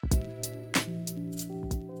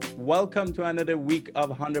Welcome to another week of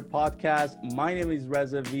 100 Podcast. My name is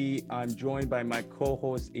Reza V. I'm joined by my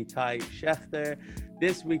co-host Itai Schechter.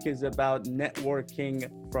 This week is about networking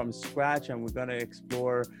from scratch, and we're going to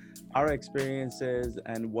explore our experiences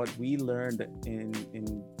and what we learned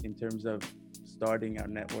in terms of starting our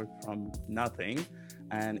network from nothing.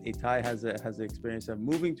 And Itai has the experience of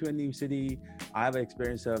moving to a new city. I have an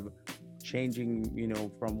experience of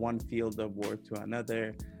changing, from one field of work to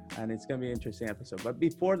another. And it's going to be an interesting episode. But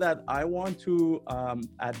before that, I want to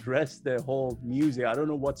address the whole music. I don't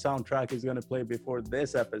know what soundtrack is going to play before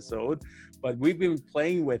this episode, but we've been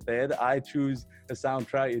playing with it. I choose a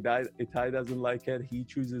soundtrack. Itai doesn't like it. He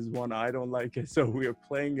chooses one. I don't like it. So we are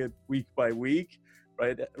playing it week by week.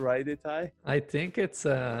 Right, Itai? I think it's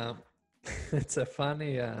it's a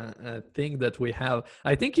funny thing that we have.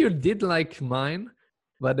 I think you did like mine,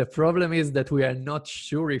 but the problem is that we are not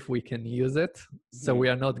sure if we can use it, so we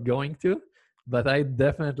are not going to. But I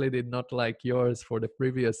definitely did not like yours for the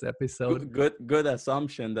previous episode. Good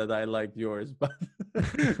assumption that I liked yours, but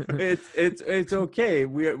it's okay.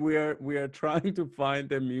 We are trying to find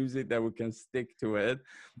the music that we can stick to it,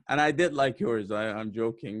 and I did like yours. I'm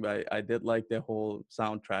joking, but I did like the whole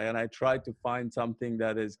soundtrack, and I tried to find something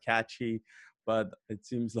that is catchy, but it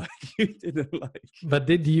seems like you didn't like. But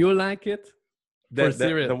did you like it?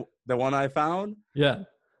 The one I found? Yeah.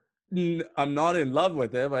 I'm not in love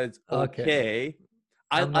with it, but it's okay.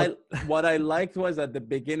 What I liked was at the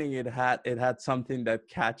beginning it had something that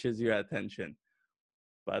catches your attention,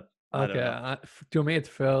 but I don't know. To me it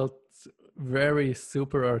felt very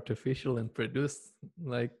super artificial and produced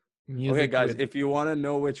like music. Okay, guys, if you want to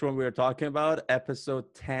know which one we're talking about,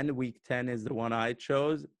 episode 10, week 10 is the one I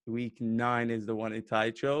chose. Week 9 is the one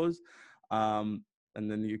Itai chose. And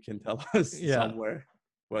then you can tell us somewhere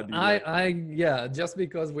what you like. Just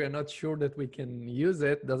because we're not sure that we can use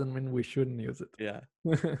it doesn't mean we shouldn't use it. Yeah.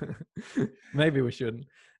 Maybe we shouldn't.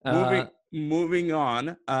 Moving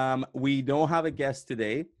on, we don't have a guest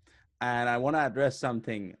today, and I want to address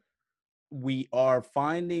something. We are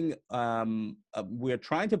finding, we're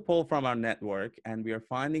trying to pull from our network, and we are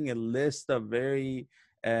finding a list of very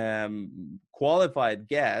qualified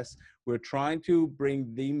guests. We're trying to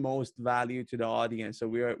bring the most value to the audience. So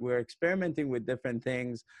we're experimenting with different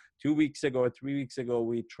things. 3 weeks ago,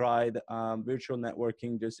 we tried virtual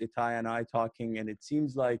networking, just Itai and I talking, and it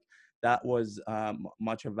seems like that was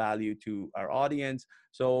much of value to our audience.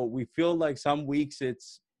 So we feel like some weeks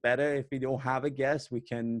it's better if we don't have a guest. We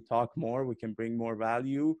can talk more, we can bring more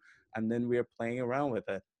value, and then we're playing around with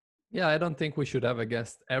it. Yeah, I don't think we should have a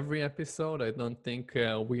guest every episode. I don't think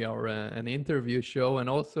we are an interview show. And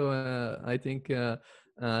also, I think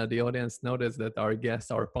the audience noticed that our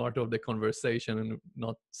guests are part of the conversation and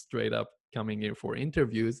not straight up coming in for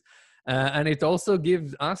interviews. And it also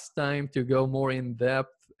gives us time to go more in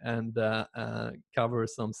depth and cover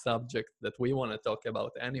some subjects that we want to talk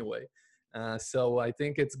about anyway. So I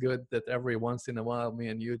think it's good that every once in a while, me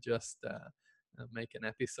and you just make an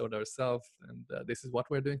episode ourselves, and this is what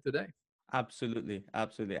we're doing today. Absolutely.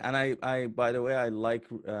 And I by the way, I like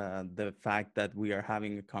the fact that we are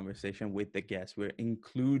having a conversation with the guest. We're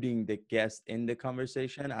including the guest in the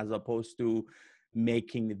conversation as opposed to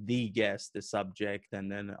making the guest the subject,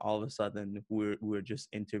 and then all of a sudden we're just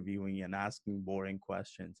interviewing and asking boring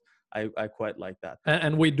questions. I quite like that.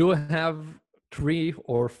 And we do have 3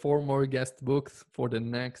 or 4 more guest books for the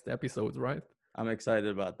next episodes, right? I'm excited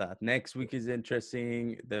about that. Next week is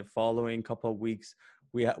interesting. The following couple of weeks,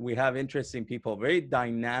 we have interesting people, very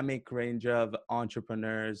dynamic range of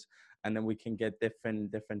entrepreneurs, and then we can get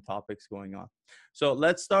different topics going on. So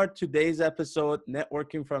let's start today's episode,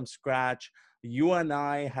 networking from scratch. You and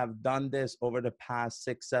I have done this over the past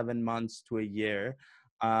 6-7 months to a year,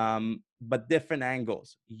 but different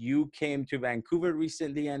angles. You came to Vancouver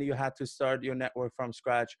recently and you had to start your network from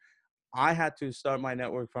scratch. I had to start my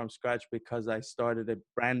network from scratch because I started a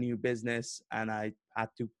brand new business and I had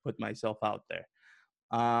to put myself out there.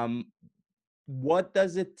 What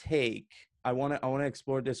does it take? I want to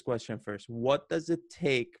explore this question first. What does it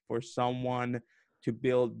take for someone to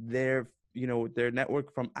build their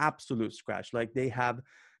network from absolute scratch? Like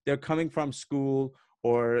they're coming from school,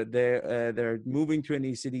 or they're moving to a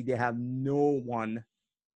new city. They have no one.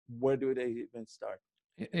 Where do they even start?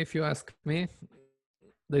 If you ask me,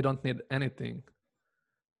 they don't need anything.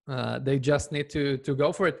 They just need to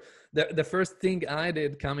go for it. The first thing I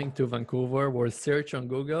did coming to Vancouver was search on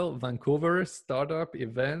Google Vancouver startup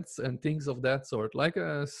events and things of that sort, like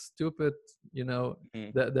a stupid,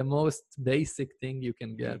 the most basic thing you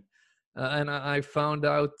can get. And I found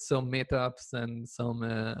out some meetups and some,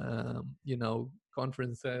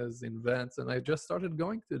 conferences, events, and I just started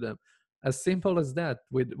going to them. as simple as that,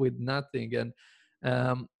 with nothing.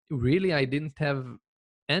 And really, I didn't have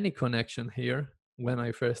any connection here when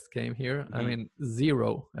I first came here. I Mhm. mean,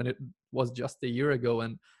 zero, and it was just a year ago.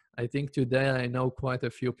 And I think today I know quite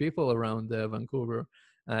a few people around Vancouver.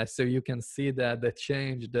 So you can see that the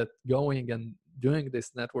change that going and doing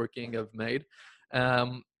this networking have made.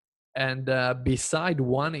 Um, and beside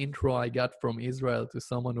one intro I got from Israel to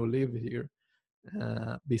someone who lived here,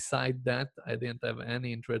 beside that, I didn't have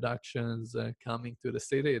any introductions coming to the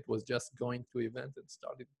city. It was just going to event and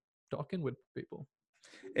started talking with people.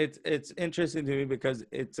 It's interesting to me because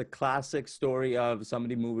it's a classic story of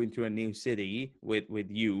somebody moving to a new city with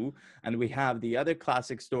you, and we have the other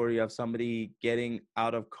classic story of somebody getting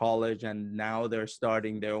out of college and now they're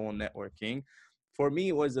starting their own networking. For me,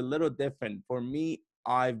 it was a little different. For me,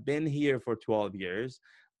 I've been here for 12 years.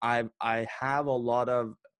 I have a lot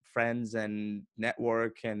of friends and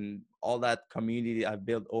network and all that community I've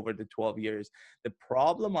built over the 12 years. The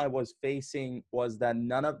problem I was facing was that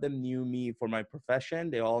none of them knew me for my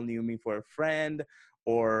profession. They all knew me for a friend,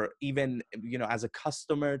 or even, as a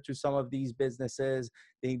customer to some of these businesses.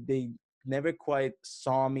 They never quite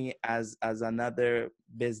saw me as another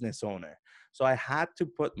business owner. So I had to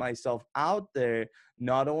put myself out there,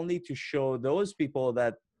 not only to show those people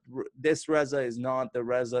that this Reza is not the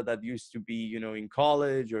Reza that used to be, in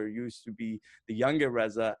college, or used to be the younger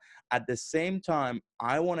Reza. At the same time,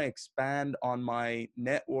 I want to expand on my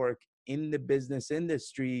network in the business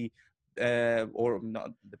industry, or not,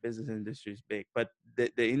 the business industry is big, but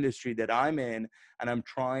the industry that I'm in, and I'm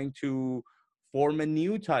trying to form a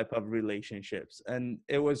new type of relationships. And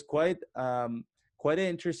it was quite an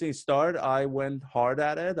interesting start. I went hard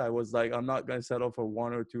at it. I was like, I'm not going to settle for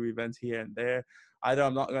one or two events here and there. Either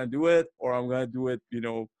I'm not going to do it, or I'm going to do it,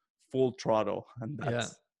 full throttle. And Yeah.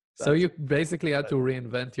 So that's you basically had to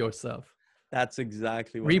reinvent yourself, that's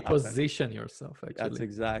exactly what happened. reposition yourself, That's actually.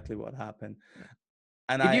 exactly what happened. Yeah.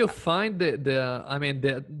 And Did I you find the I mean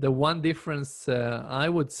the one difference I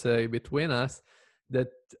would say between us, that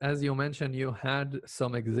as you mentioned, you had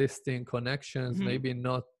some existing connections, mhm, maybe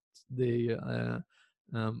not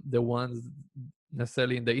the ones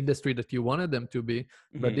necessarily in the industry that you wanted them to be,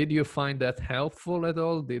 but mhm. did you find that helpful at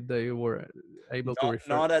all? Did they were able to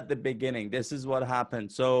refer? Not at the beginning. This is what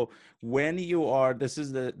happened. So when you are, this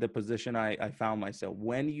is the position I found myself.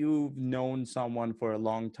 When you've known someone for a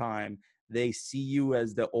long time, they see you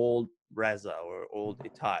as the old Reza or old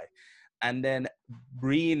Itai. And then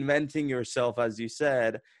reinventing yourself, as you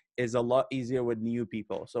said, is a lot easier with new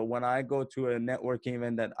people. So when I go to a networking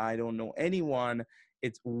event that I don't know anyone,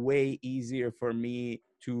 it's way easier for me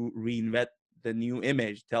to reinvent the new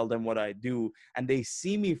image, tell them what I do, and they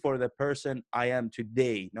see me for the person I am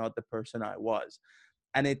today, not the person I was.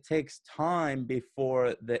 And it takes time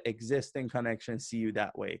before the existing connections see you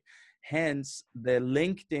that way. Hence, the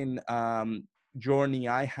LinkedIn journey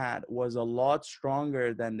I had was a lot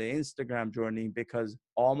stronger than the Instagram journey, because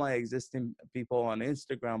all my existing people on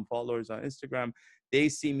Instagram, followers on Instagram, they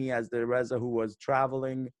see me as the Reza who was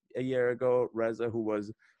traveling a year ago, Reza who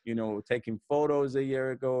was, taking photos a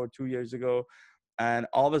year ago or 2 years ago. And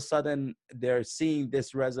all of a sudden they're seeing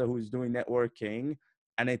this Reza who's doing networking,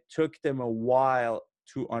 and it took them a while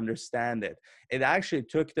to understand it. It actually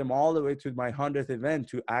took them all the way to my 100th event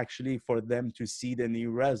to actually for them to see the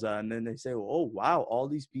new Reza. And then they say, oh wow, all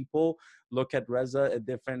these people look at Reza a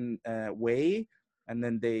different way. And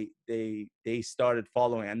then they started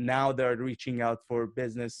following, and now they're reaching out for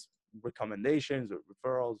business recommendations or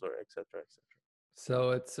referrals or et cetera, et cetera.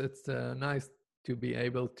 So it's nice to be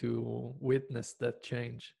able to witness that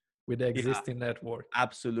change with the Yeah. existing network.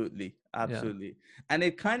 Absolutely. Yeah. Absolutely. And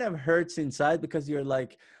it kind of hurts inside, because you're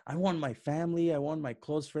like, I want my family, I want my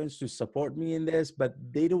close friends to support me in this, but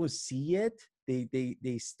they don't see it.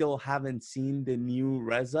 They still haven't seen the new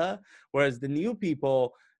Reza. Whereas the new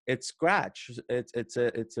people, it's scratch.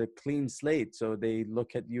 It's a clean slate. So they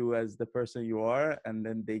look at you as the person you are, and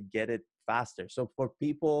then they get it faster. So for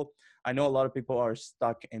people, I know a lot of people are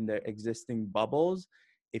stuck in their existing bubbles.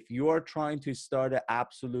 If you are trying to start an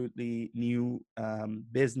absolutely new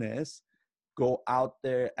business, go out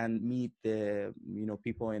there and meet the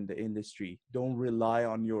people in the industry. Don't rely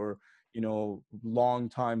on your long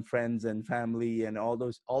time friends and family and all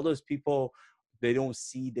those people. They don't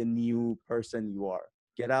see the new person you are.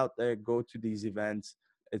 Get out there, go to these events.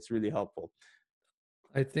 It's really helpful.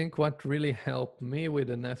 I think what really helped me with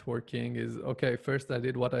the networking is, okay, first I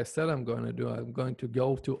did what I said I'm going to do. I'm going to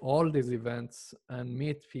go to all these events and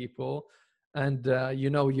meet people. And,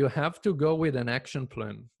 you have to go with an action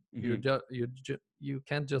plan. Hmm. You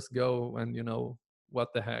can't just go and, what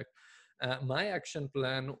the heck. My action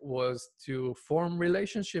plan was to form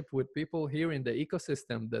relationship with people here in the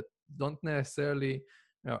ecosystem that don't necessarily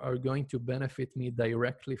are going to benefit me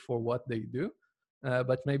directly for what they do,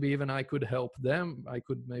 but maybe even I could help them. I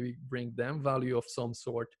could maybe bring them value of some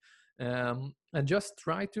sort, and just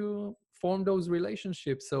try to form those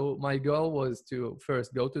relationships. So my goal was to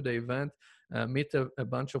first go to the event, meet a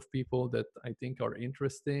bunch of people that I think are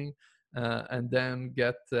interesting, and then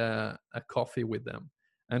get a coffee with them.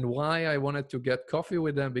 And why I wanted to get coffee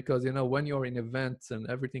with them, because when you're in events and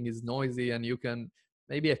everything is noisy and you can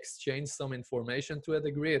maybe exchange some information to a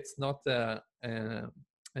degree, it's not a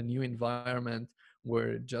new environment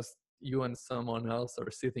where just you and someone else are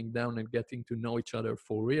sitting down and getting to know each other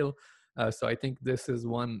for real. So I think this is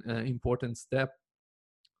one important step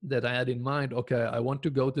that I had in mind. Okay, I want to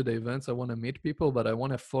go to the events, I want to meet people, but I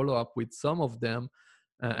want to follow up with some of them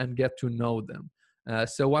and get to know them.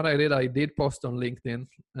 So what I did post on LinkedIn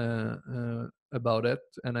about it,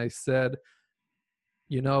 and I said,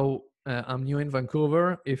 I'm new in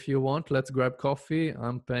Vancouver. If you want, let's grab coffee.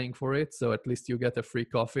 I'm paying for it, so at least you get a free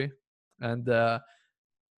coffee. And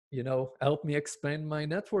help me expand my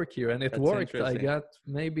network here. And it That's worked. I interesting. got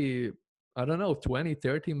maybe, I don't know, 20,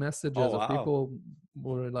 30 Oh, messages of wow. people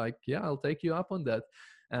were like, yeah, I'll take you up on that.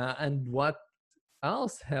 And what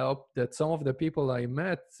else helped, that some of the people I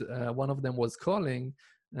met, one of them was calling,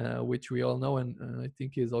 which we all know, and I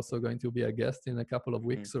think he's also going to be a guest in a couple of Mhm.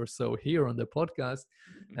 weeks or so here on the podcast,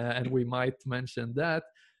 and we might mention that.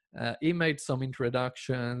 He made some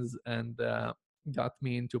introductions and got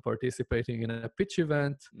me into participating in a pitch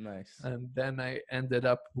event, Nice. and then I ended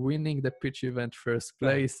up winning the pitch event first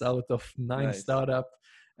place Nice. out of 9 Nice. startup.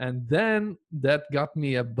 And then that got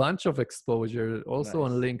me a bunch of exposure also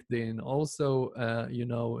on Nice. LinkedIn, also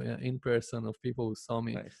in person, of people who saw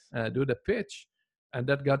me Nice. do the pitch. And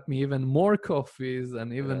that got me even more coffees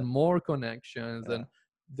and even Yeah. more connections. Yeah. And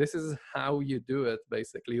this is how you do it.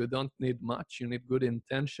 Basically, you don't need much, you need good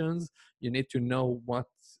intentions. You need to know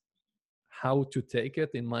how to take it.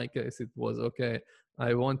 In my case, it was, okay,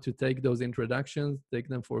 I want to take those introductions, take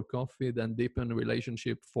them for coffee, then deepen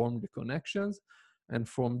relationship, form the connections, and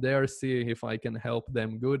from there see if I can help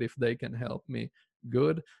them good, if they can help me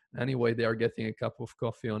good. Nice. Anyway, they are getting a cup of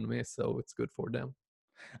coffee on me, so it's good for them.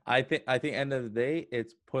 I think end of the day,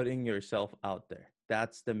 it's putting yourself out there.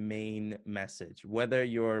 That's the main message. Whether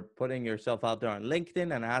you're putting yourself out there on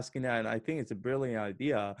LinkedIn and asking, and I think it's a brilliant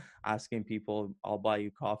idea, asking people, I'll buy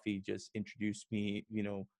you coffee, just introduce me,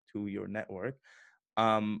 to your network.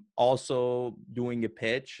 Also doing a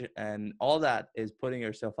pitch and all that is putting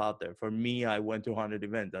yourself out there. For me, I went to 100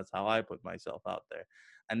 events. That's how I put myself out there.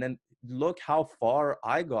 And then look how far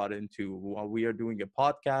I got into. While we are doing a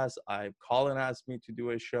podcast, Colin asked me to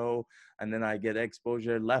do a show, and then I get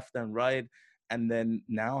exposure left and right. And then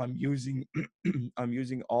now I'm using I'm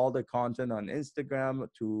using all the content on Instagram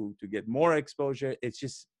to get more exposure. It's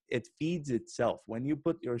just, it feeds itself. When you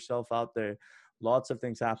put yourself out there, lots of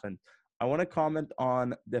things happen. I want to comment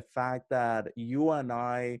on the fact that you and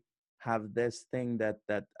I have this thing that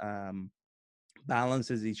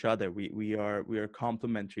balances each other. We are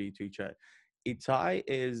complementary to each other. Itai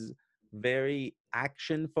is very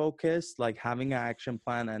action focused, like having an action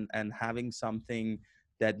plan and having something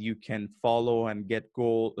that you can follow and get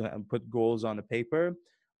and put goals on a paper.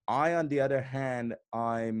 I, on the other hand,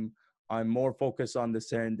 I'm more focused on the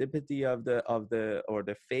serendipity of the or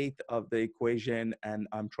the faith of the equation, and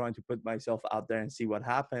I'm trying to put myself out there and see what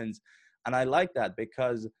happens. And I like that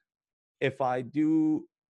because if I do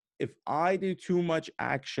if I do too much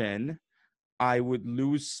action, I would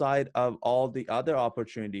lose sight of all the other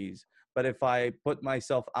opportunities. But if I put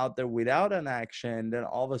myself out there without an action, then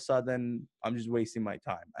all of a sudden I'm just wasting my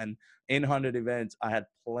time. And in 100 events, I had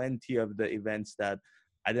plenty of the events that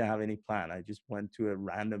I didn't have any plan. I just went to a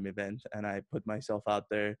random event and I put myself out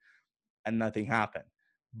there and nothing happened.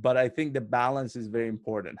 But I think the balance is very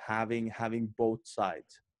important, having both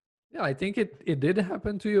sides. Yeah, I think it did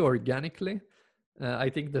happen to you organically. I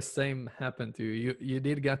think the same happened to you. You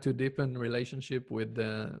did get to deepen relationship with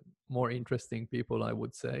more interesting people, I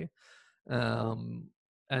would say. Um,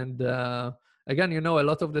 and again, a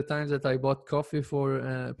lot of the times that I bought coffee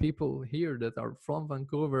for people here that are from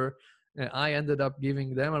Vancouver, I ended up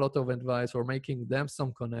giving them a lot of advice or making them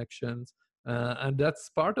some connections. And that's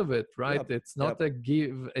part of it, right? Yep. It's not Yep. a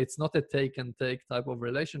give, it's not a take and take type of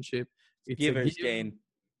relationship. It's a Givers gain.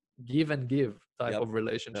 give and give type Yep. of Yep.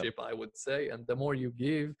 relationship, I would say. And the more you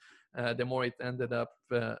give, the more it ended up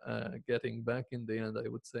getting back in the end, I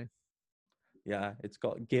would say. Yeah, it's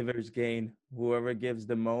called givers gain. Whoever gives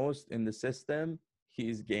the most in the system,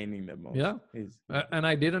 he's gaining the most. Yeah. He's And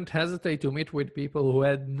I didn't hesitate to meet with people who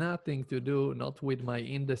had nothing to do, not with my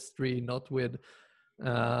industry, not with,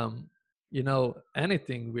 um,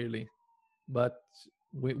 anything really. But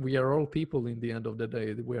we are all people in the end of the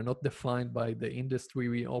day. We are not defined by the industry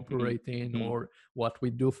we Mhm, operate in mhm. or what we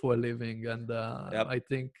do for a living. And Yep. I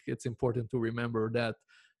think it's important to remember that.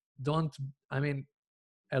 Don't, I mean,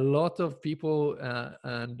 a lot of people,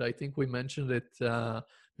 and I think we mentioned it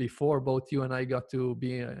before, both you and I got to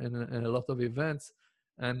be in a lot of events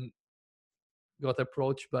and got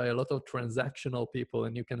approached by a lot of transactional people,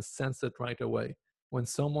 and you can sense it right away. When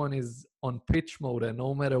someone is on pitch mode and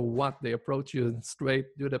no matter what, they approach you and straight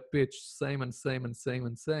do the pitch, same and same and same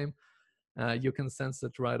and same, you can sense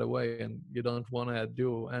it right away, and you don't want to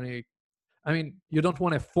do any, I mean, you don't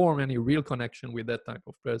want to form any real connection with that type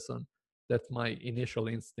of person. That's my initial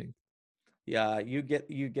instinct. Yeah, you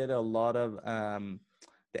get a lot of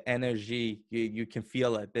the energy. You can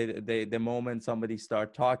feel it. The moment somebody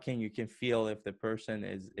start talking, you can feel if the person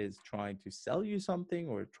is trying to sell you something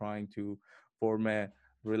or trying to form a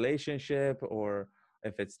relationship, or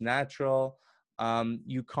if it's natural.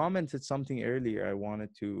 You commented something earlier I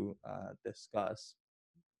wanted to discuss.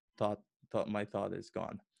 Thought thought my thought is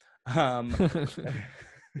gone. Um,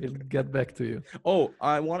 It'll get back to you. Oh,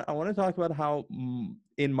 I want to talk about how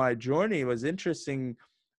in my journey it was interesting.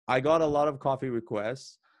 I got a lot of coffee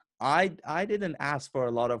requests. I didn't ask for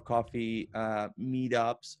a lot of coffee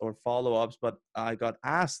meetups or follow-ups, but I got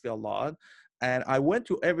asked a lot, and I went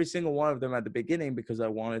to every single one of them at the beginning because I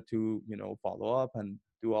wanted to, follow up and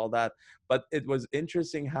do all that. But it was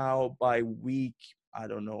interesting how by week, I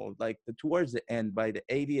don't know, like towards the end, by the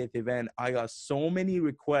 80th event, I got so many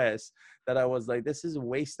requests that I was like, this is a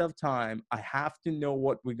waste of time. I have to know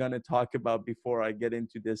what we're going to talk about before I get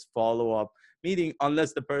into this follow up meeting,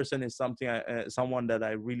 unless the person is someone that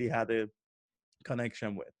I really had a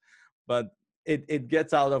connection with. But it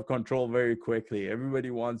gets out of control very quickly.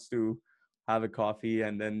 Everybody wants to have a coffee,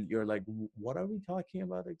 and then you're like, what are we talking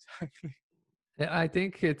about exactly? Yeah, I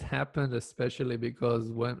think it happened especially because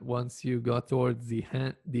when once you got towards the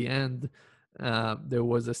end, there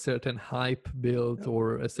was a certain hype built Yep.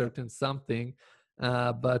 or a Yep. certain something.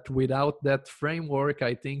 But without that framework,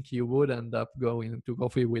 I think you would end up going to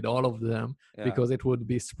coffee with all of them Yeah. because it would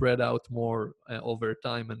be spread out more over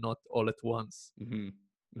time and not all at once. Hmm.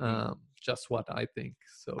 Hmm. Just what I think.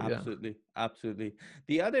 So yeah. Absolutely, absolutely.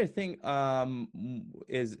 The other thing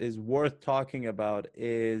is worth talking about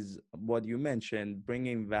is what you mentioned,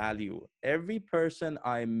 bringing value. Every person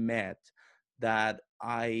I met that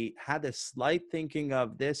I had a slight thinking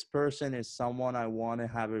of, this person is someone I want to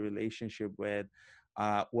have a relationship with,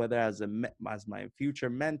 whether as my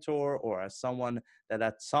future mentor or as someone that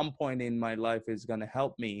at some point in my life is going to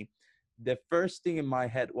help me. The first thing in my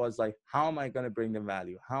head was like, how am I going to bring them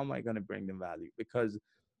value? How am I going to bring them value? Because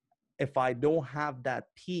if I don't have that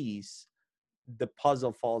piece, the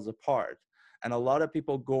puzzle falls apart. And a lot of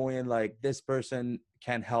people go in like, this person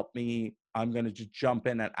can help me, I'm going to just jump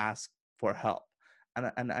in and ask for help.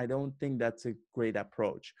 And I don't think that's a great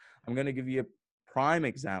approach. I'm going to give you a prime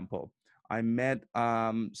example. I met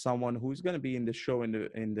someone who's going to be in the show in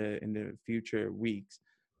the future weeks,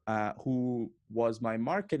 who was my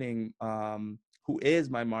marketing, who is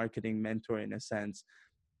my marketing mentor in a sense.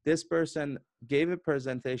 This person gave a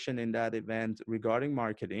presentation in that event regarding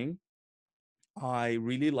marketing. I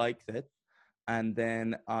really liked it. And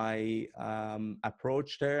then I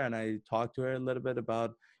approached her and I talked to her a little bit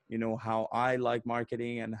about, how I like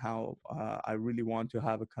marketing and how I really want to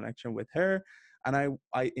have a connection with her. And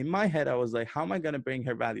I in my head, I was like, how am I going to bring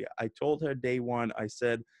her value? I told her day one, I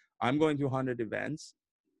said, I'm going to 100 events.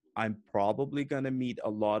 I'm probably going to meet a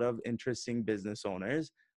lot of interesting business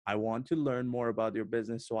owners. I want to learn more about your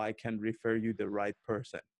business so I can refer you the right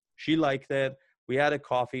person. She liked it. We had a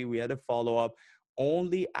coffee, we had a follow up.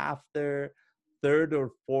 Only after third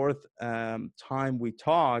or fourth time we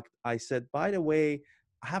talked, I said, by the way,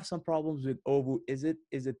 I have some problems with Ovu. Is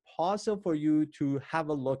it possible for you to have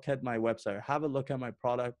a look at my website, have a look at my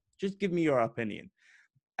product? Just give me your opinion.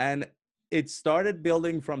 And it started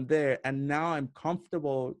building from there, and now I'm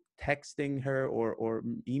comfortable texting her or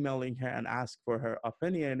emailing her and ask for her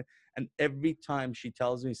opinion. And every time she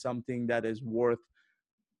tells me something that is worth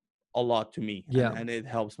a lot to me, and Yeah. it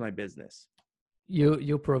helps my business.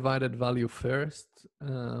 You provided value first,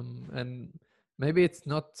 and maybe it's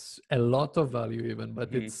not a lot of value even, but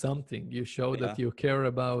Hmm. it's something. You show Yeah. that you care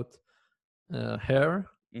about her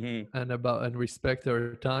Hmm. and respect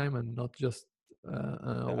her time and not just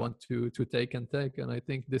Yeah. want to take. And I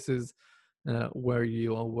think this is where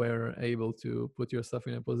you were able to put yourself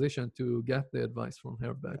in a position to get the advice from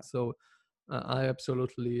her back. Yeah. So I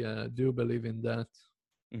absolutely do believe in that.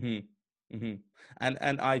 Mm-hmm. Mm-hmm.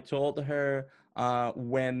 And I told her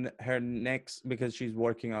when her next, because she's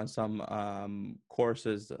working on some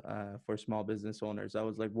courses for small business owners. I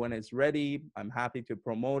was like, when it's ready, I'm happy to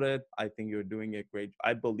promote it. I think you're doing a great.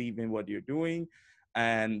 I believe in what you're doing,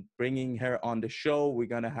 and bringing her on the show, we're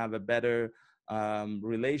gonna have a better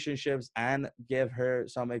relationships and give her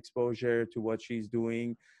some exposure to what she's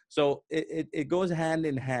doing. So it goes hand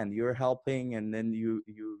in hand. You're helping, and then you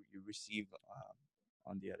receive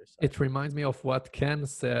on the other side. It reminds me of what Ken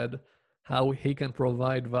said, how he can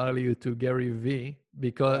provide value to Gary Vee, Yeah.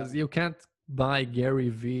 because you can't buy Gary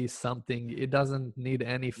Vee something. It doesn't need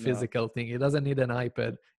any No. physical thing. It doesn't need an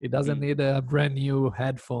iPad. It doesn't Hmm. need a brand new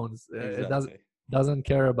headphones. It Exactly. doesn't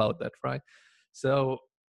care about that, right? So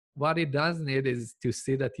what it does need is to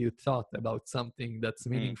see that you thought about something that's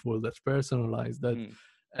Hmm. meaningful, that's personalized, that Hmm.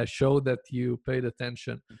 show that you paid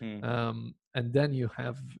attention, Hmm. and then you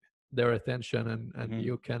have their attention, and Hmm.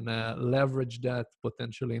 you can leverage that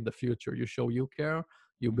potentially in the future. You show you care,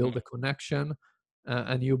 you build Hmm. a connection,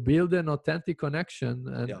 and you build an authentic connection,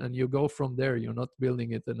 Yeah. and you go from there. You're not building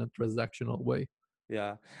it in a transactional way.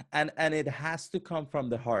 Yeah. And it has to come from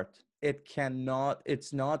the heart. It cannot,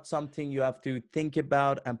 it's not something you have to think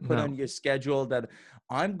about and put on No, your schedule that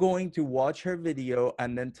I'm going to watch her video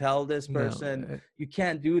and then tell this no, person. You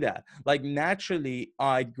can't do that. Like, naturally,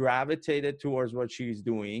 I gravitated towards what she's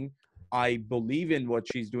doing. I believe in what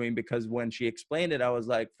she's doing because when she explained it, I was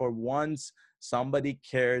like, for once, somebody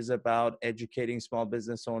cares about educating small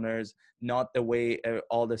business owners, not the way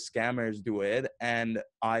all the scammers do it. And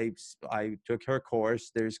I took her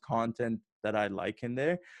course. There's content that I like in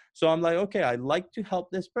there, so I'm like, okay, I like to help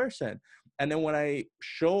this person. And then when I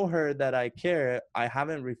show her that I care, I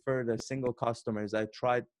haven't referred a single customers. I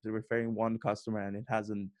tried referring one customer and it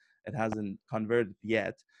hasn't converted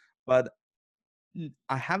yet. But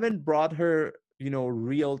I haven't brought her,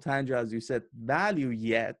 real tangible, as you said, value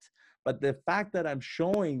yet. But the fact that I'm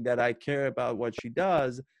showing that I care about what she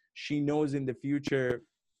does, she knows in the future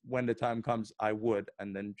when the time comes, I would.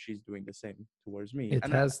 And then she's doing the same towards me. it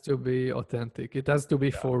And has to be authentic. It has to be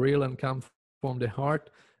yeah, for real and come from the heart,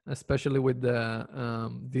 especially with the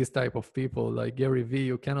these type of people like Gary Vee.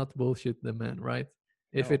 You cannot bullshit the man, right?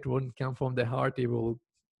 If no, it wouldn't come from the heart, he will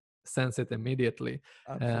sense it immediately.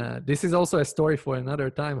 absolutely. This is also a story for another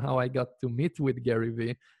time, how I got to meet with Gary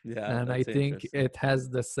Vee. Yeah, And I that's think interesting. it has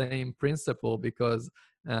the same principle, because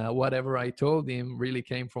whatever I told him really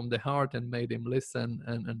came from the heart and made him listen,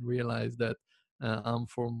 and realize that I'm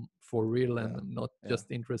for real and Yeah, not yeah.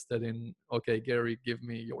 just interested in, okay, Gary, give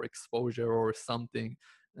me your exposure or something.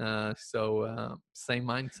 So same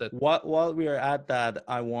mindset. While we are at that,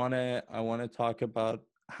 I wanna talk about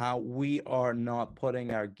how we are not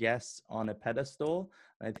putting our guests on a pedestal.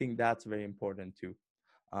 I think that's very important too.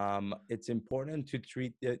 It's important to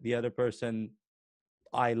treat the other person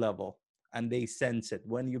eye level, and they sense it.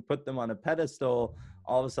 When you put them on a pedestal,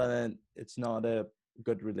 all of a sudden it's not a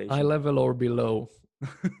good Eye relationship. level or below.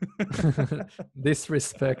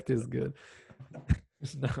 Disrespect is good.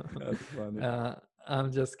 No, That's funny. uh,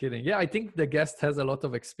 I'm just kidding. Yeah, I think the guest has a lot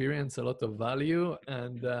of experience, a lot of value,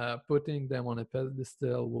 and putting them on a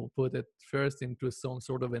pedestal will put it first into some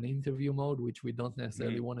sort of an interview mode, which we don't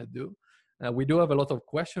necessarily Mhm. want to do. We do have a lot of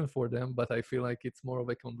questions for them, but I feel like it's more of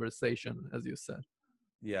a conversation, as you said.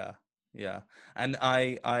 Yeah, yeah. And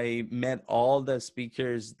I met all the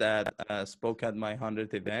speakers that spoke at my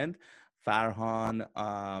 100th event, Farhan,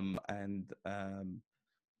 and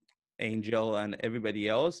Angel, and everybody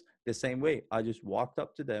else the same way. I just walked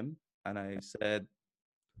up to them and I said,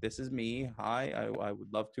 "This is me. Hi, I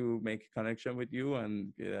would love to make a connection with you,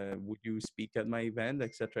 and would you speak at my event,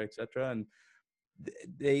 etc., etc." And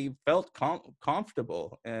they felt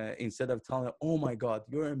comfortable instead of telling, "Oh my God,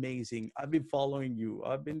 you're amazing. I've been following you.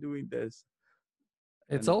 I've been doing this."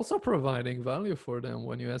 It's And also providing value for them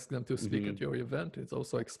when you ask them to speak mhm, at your event. It's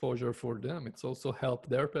also exposure for them. It's also help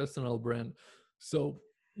their personal brand. So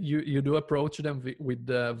you do approach them with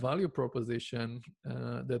the value proposition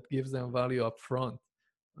that gives them value up front.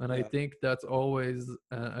 And I yeah. think that's always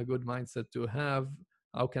a good mindset to have.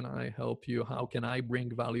 How can I help you? How can I bring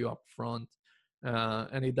value up front?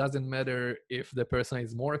 And it doesn't matter if the person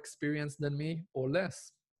is more experienced than me or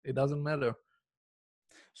less. It doesn't matter.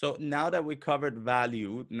 So now that we covered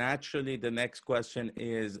value, naturally the next question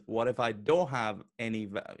is, what if I don't have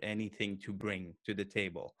anything to bring to the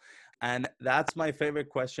table? And that's my favorite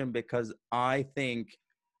question because I think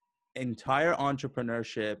entire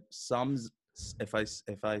entrepreneurship sums,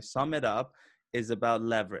 if I sum it up, is about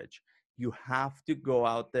leverage. You have to go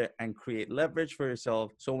out there and create leverage for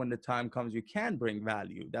yourself. So when the time comes, you can bring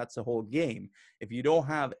value. That's the whole game. If you don't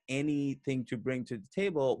have anything to bring to the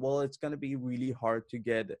table, well, it's going to be really hard to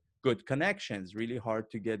get good connections, really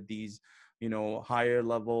hard to get these, higher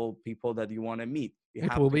level people that you want to meet. You It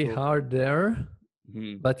have will to be go. hard there,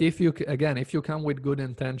 Mhm. but if you come with good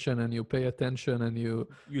intention and you pay attention and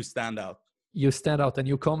You stand out. you stand out and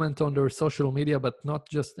you comment on their social media, but not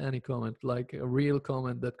just any comment, like a real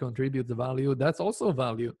comment that contributes value, that's also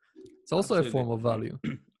value. It's also a Absolutely. form of value.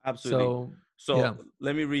 Absolutely. So yeah, So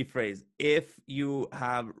let me rephrase. If you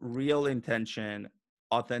have real intention,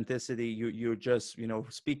 authenticity, you're just,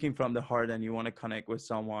 speaking from the heart and you want to connect with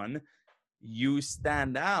someone, you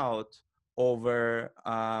stand out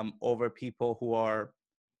over people who are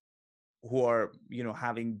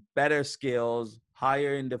having better skills,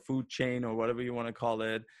 higher in the food chain or whatever you want to call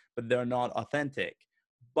it, but they're not authentic.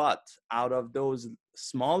 But out of those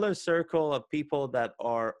smaller circle of people that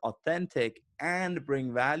are authentic and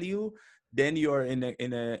bring value, then you're in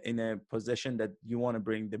a position that you want to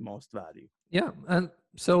bring the most value. yeah. And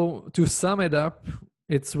so to sum it up,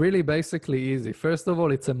 it's really basically easy. First of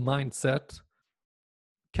all, it's a mindset.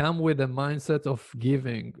 Come with a mindset of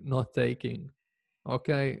giving, not taking.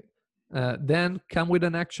 Okay. Then come with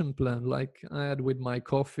an action plan, like I had with my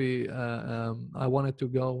coffee. I wanted to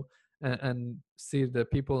go and see the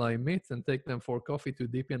people I meet and take them for coffee to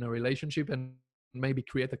deepen a relationship and maybe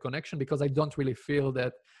create a connection, because I don't really feel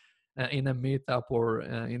that in a meetup or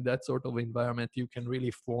in that sort of environment you can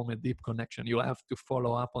really form a deep connection. You have to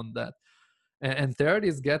follow up on that. And third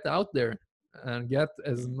is get out there and get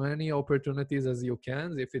as many opportunities as you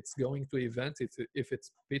can. If it's going to events, if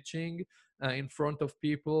it's pitching in front of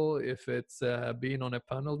people, if it's being on a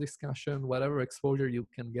panel discussion, whatever exposure you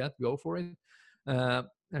can get, go for it.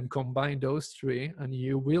 And combine those three and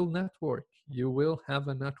you will network. You will have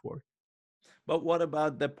a network. But what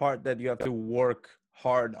about the part that you have to work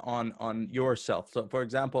hard on yourself? So for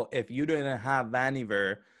example, if you didn't have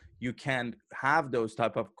Vaniver, you can't have those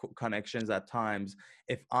type of connections at times.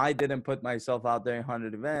 If I didn't put myself out there in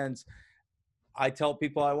 100 events, I tell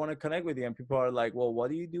people I want to connect with you, and people are like, well, what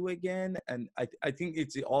do you do again? And I think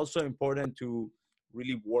it's also important to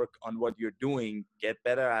really work on what you're doing, get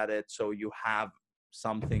better at it, so you have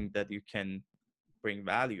something that you can bring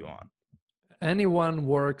value on. Anyone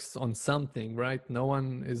works on something, right? No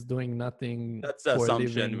one is doing nothing That's the for a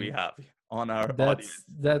assumption we living. have on our That's audience.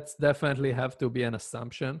 that's definitely have to be an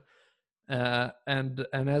assumption. And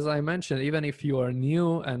as I mentioned, even if you are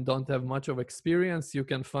new and don't have much of experience, you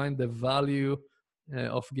can find the value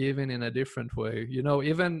of giving in a different way.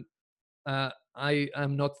 Even I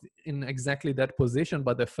am not in exactly that position,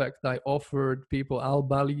 but the fact I offered people, I'll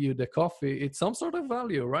buy you the coffee, it's some sort of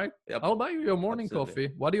value, right? Yep, I'll buy you your morning absolutely,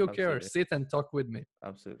 coffee. What do you care? absolutely, Sit and talk with me.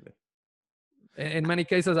 absolutely. In many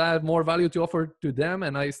cases, I have more value to offer to them,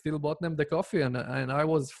 and I still bought them the coffee, and I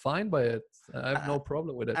was fine by it. I have no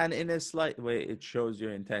problem with it. And in a slight way, it shows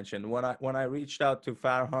your intention. When I reached out to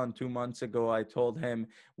Farhan 2 months ago, I told him,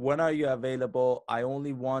 when are you available? I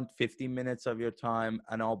only want 15 minutes of your time,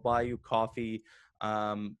 and I'll buy you coffee.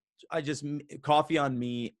 Um, coffee on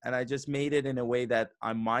me, and I just made it in a way that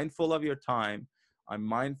I'm mindful of your time. I'm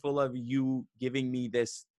mindful of you giving me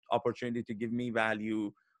this opportunity to give me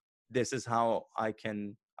value. This is how I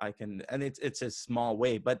can, and it's a small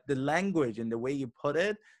way, but the language and the way you put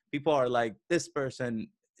it, people are like, this person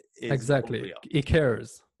is for Exactly. real. He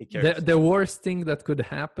cares. He The, cares. the worst thing that could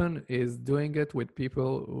happen is doing it with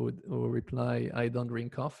people who reply, I don't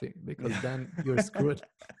drink coffee, because then you're screwed.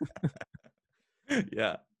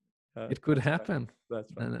 Yeah, It could that's right. happen.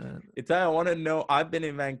 That's right. And, I want to know, I've been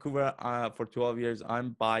in Vancouver for 12 years.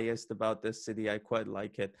 I'm biased about this city. I quite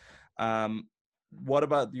like it. um, what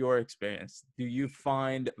about your experience? Do you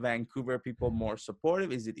find Vancouver people more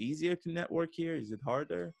supportive? Is it easier to network here? Is it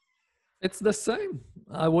harder? it's the same.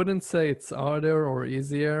 I wouldn't say it's harder or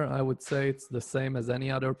easier. I would say it's the same as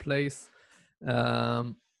any other place.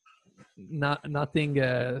 Um, nothing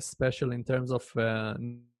special in terms of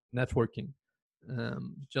networking.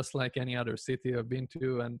 Just like any other city I've been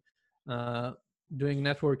to, and uh, doing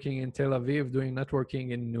networking in Tel Aviv, doing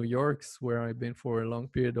networking in New York's, where I've been for a long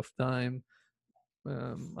period of time.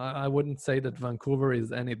 I wouldn't say that Vancouver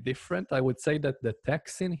is any different. I would say that the tech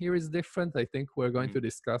scene here is different. I think we're going Mhm. to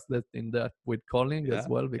discuss that with Colin as Yeah,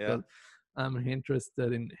 well, yeah. because I'm interested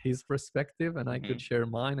in his perspective, and I Mm-hmm. could share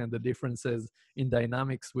mine and the differences in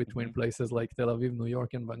dynamics between Mm-hmm. places like Tel Aviv, New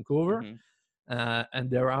York, and Vancouver. Mm-hmm. And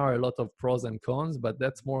there are a lot of pros and cons, but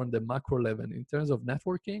that's more on the macro level. In terms of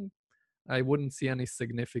networking, I wouldn't see any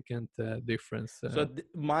significant difference. So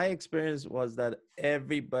my experience was that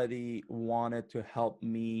everybody wanted to help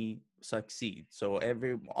me succeed. So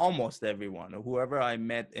almost everyone, whoever I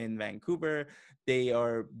met in Vancouver,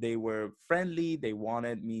 they were friendly. They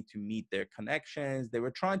wanted me to meet their connections. They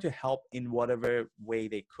were trying to help in whatever way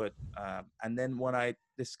they could. And then when I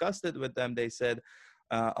discussed it with them, they said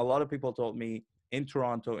a lot of people told me in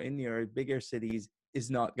Toronto, in New York, bigger cities is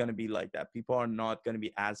not going to be like that. People are not going to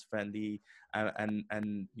be as friendly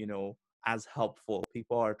and as helpful.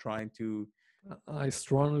 People are trying to. I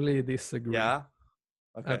strongly disagree. Yeah.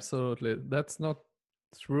 Okay. Absolutely. That's not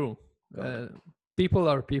true. Got it. Uh, People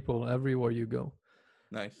are people everywhere you go.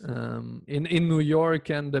 Nice. In New York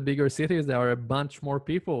and the bigger cities, there are a bunch more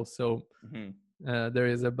people. So Hmm. there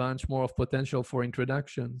is a bunch more of potential for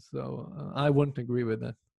introduction. So I wouldn't agree with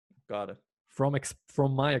that Got it.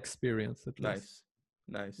 from my experience, at least. Nice.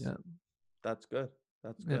 Nice. Yeah. That's good.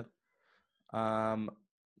 That's Yeah. good. Um,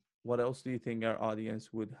 what else do you think our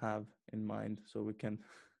audience would have in mind so we can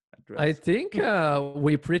I address? think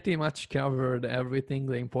we pretty much covered everything,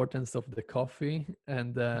 the importance of the coffee.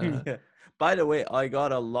 And Yeah. By the way, I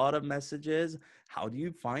got a lot of messages. How do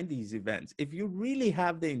you find these events? If you really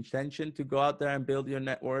have the intention to go out there and build your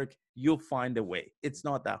network, you'll find a way. It's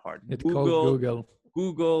not that hard. it's called Google,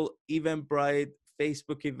 Google, Eventbrite,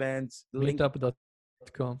 Facebook events, link.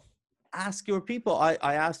 meetup.com. Ask your people.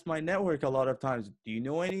 I asked my network a lot of times, do you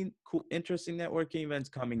know any cool, interesting networking events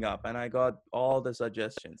coming up? And I got all the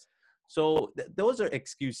suggestions. So those are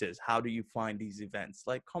excuses. How do you find these events?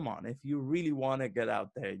 Like, come on, if you really want to get out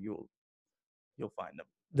there, you'll find them.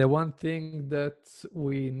 The one thing that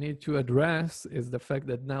we need to address is the fact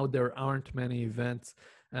that now there aren't many events,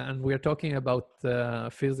 and we're talking about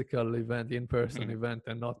physical event, in-person Mhm, event,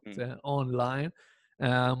 and not mhm. online.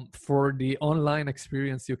 For the online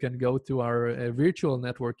experience, you can go to our virtual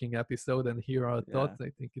networking episode and hear our Yeah, thoughts. I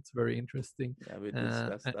think it's very interesting, yeah, we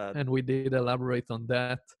discussed that. and we did elaborate on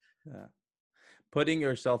that. Yeah. Putting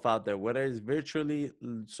yourself out there, whether it's virtually,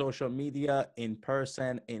 social media, in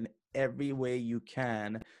person, in every way you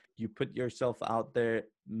can, you put yourself out there,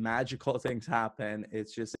 magical things happen.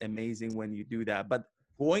 It's just amazing when you do that. But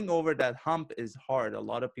going over that hump is hard. A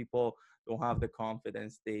lot of people don't have the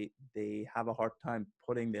confidence. They have a hard time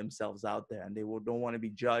putting themselves out there, and don't want to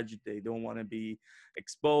be judged. They don't want to be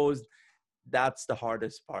exposed. That's the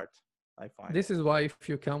hardest part, I find. This is why if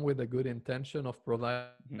you come with a good intention of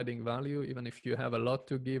providing Mhm, value, even if you have a lot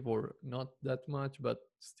to give or not that much, but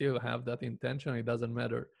still have that intention, it doesn't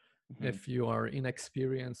matter mhm, if you are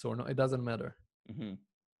inexperienced or not. It doesn't matter. mhm.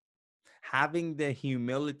 Having the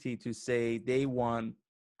humility to say, day one,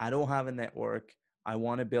 I don't have a network, I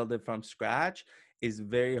want to build it from scratch, is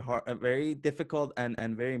very hard, very difficult, and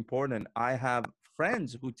very important. I have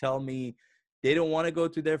friends who tell me they don't want to go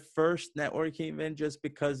to their first networking event just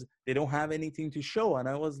because they don't have anything to show. And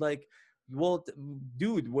I was like, well,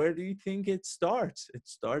 dude, where do you think it starts? It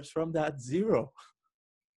starts from that zero.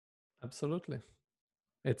 Absolutely.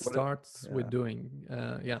 It What? starts with Yeah, doing.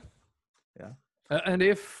 Yeah. yeah, And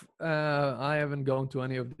if I haven't gone to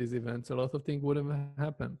any of these events, a lot of things would have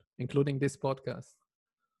happened, including this podcast.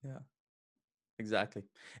 yeah. Exactly.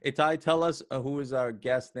 Itai, tell us who is our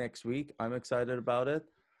guest next week. I'm excited about it.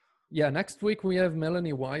 Yeah, next week we have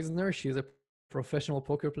Melanie Weisner. She's a professional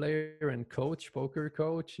poker player and coach, poker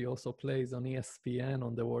coach. She also plays on ESPN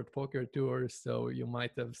on the World Poker Tour. So you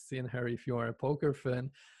might have seen her if you are a poker fan.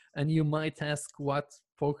 And you might ask what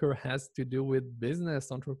poker has to do with business,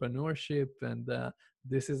 entrepreneurship. And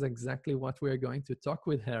this is exactly what we are going to talk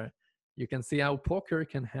with her. You can see how poker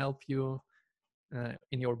can help you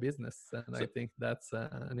in your business. And I So, think that's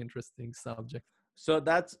an interesting subject.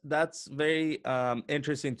 that's very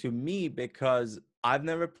interesting to me because I've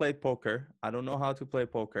never played poker. I don't know how to play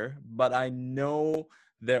poker, but I know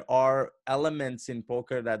there are elements in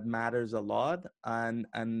poker that matters a lot, and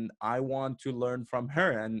I want to learn from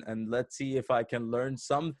her, and let's see if I can learn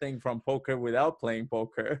something from poker without playing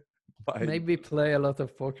poker. By Maybe play a lot of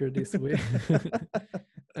poker this week.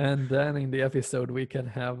 And then in the episode, we can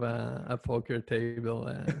have a poker table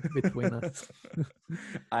between us.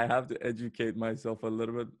 I have to educate myself a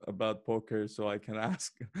little bit about poker so I can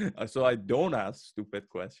ask, so I don't ask stupid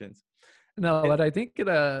questions. No, It, but I think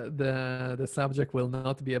the subject will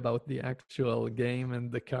not be about the actual game and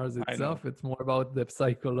the cards I know. itself. It's more about the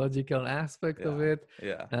psychological aspect of Yeah, it,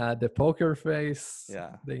 yeah, the poker face,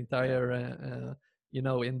 yeah, the yeah. entire.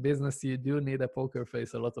 In business, you do need a poker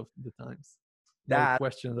face a lot of the times. No That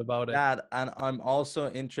questions about it. that, and I'm also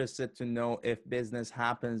interested to know if business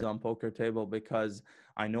happens on poker table because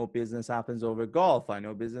I know business happens over golf. I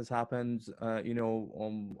know business happens,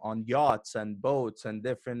 on yachts and boats and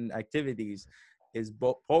different activities. Is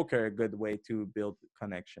poker a good way to build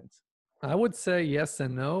connections? I would say yes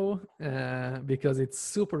and no, because it's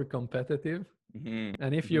super competitive. Hmm.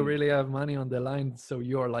 And if you Hmm. really have money on the line, so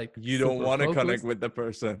you're like You don't super want to connect focused. with the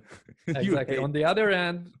person. You Exactly. hate. On the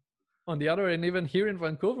other end, even here in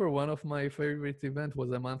Vancouver, one of my favorite event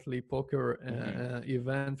was a monthly poker Hmm.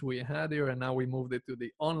 event we had here, and now we moved it to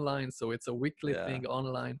the online. So it's a weekly Yeah. thing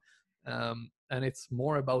online, and it's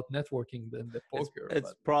more about networking than the poker.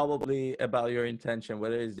 It's But probably about your intention,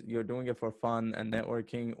 whether it's you're doing it for fun and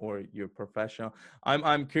networking or you're professional.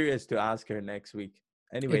 I'm curious to ask her next week.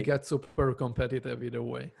 it Anyway, gets super competitive either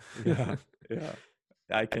way. yeah, yeah.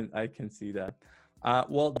 I can see that.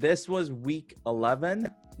 Well, this was week 11,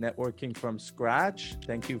 networking from scratch.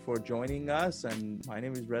 Thank you for joining us. And my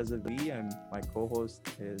name is Reza V, and my co-host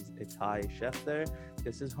is Itai Schefter.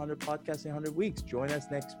 This is 100 Podcasts in 100 Weeks. Join us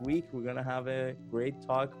next week. We're gonna have a great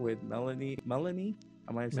talk with Melanie. Melanie,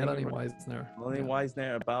 am I saying it Melanie right? Weisner. Melanie Yeah.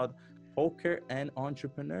 Weisner about poker and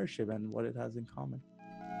entrepreneurship and what it has in common.